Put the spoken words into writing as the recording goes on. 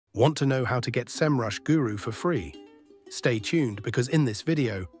Want to know how to get SEMrush Guru for free? Stay tuned because in this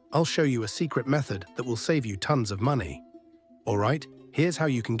video, I'll show you a secret method that will save you tons of money. Alright, here's how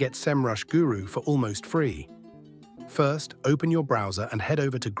you can get SEMrush Guru for almost free. First, open your browser and head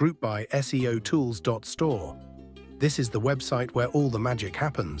over to groupbyseotools.store. This is the website where all the magic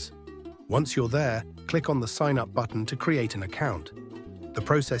happens. Once you're there, click on the Sign Up button to create an account. The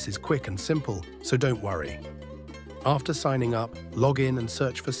process is quick and simple, so don't worry. After signing up, log in and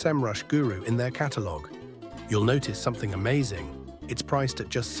search for SEMrush Guru in their catalog. You'll notice something amazing. It's priced at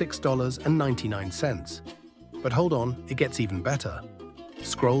just $6.99. But hold on, it gets even better.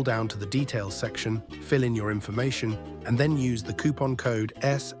 Scroll down to the details section, fill in your information, and then use the coupon code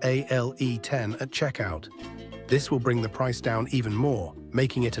SALE10 at checkout. This will bring the price down even more,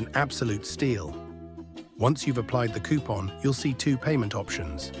 making it an absolute steal. Once you've applied the coupon, you'll see two payment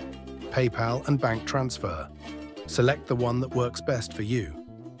options: PayPal and bank transfer. Select the one that works best for you.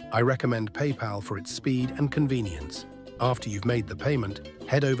 I recommend PayPal for its speed and convenience. After you've made the payment,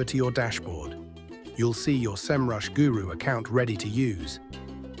 head over to your dashboard. You'll see your SEMrush Guru account ready to use.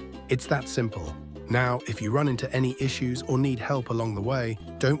 It's that simple. Now, if you run into any issues or need help along the way,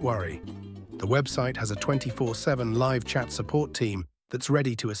 don't worry. The website has a 24/7 live chat support team that's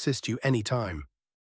ready to assist you anytime.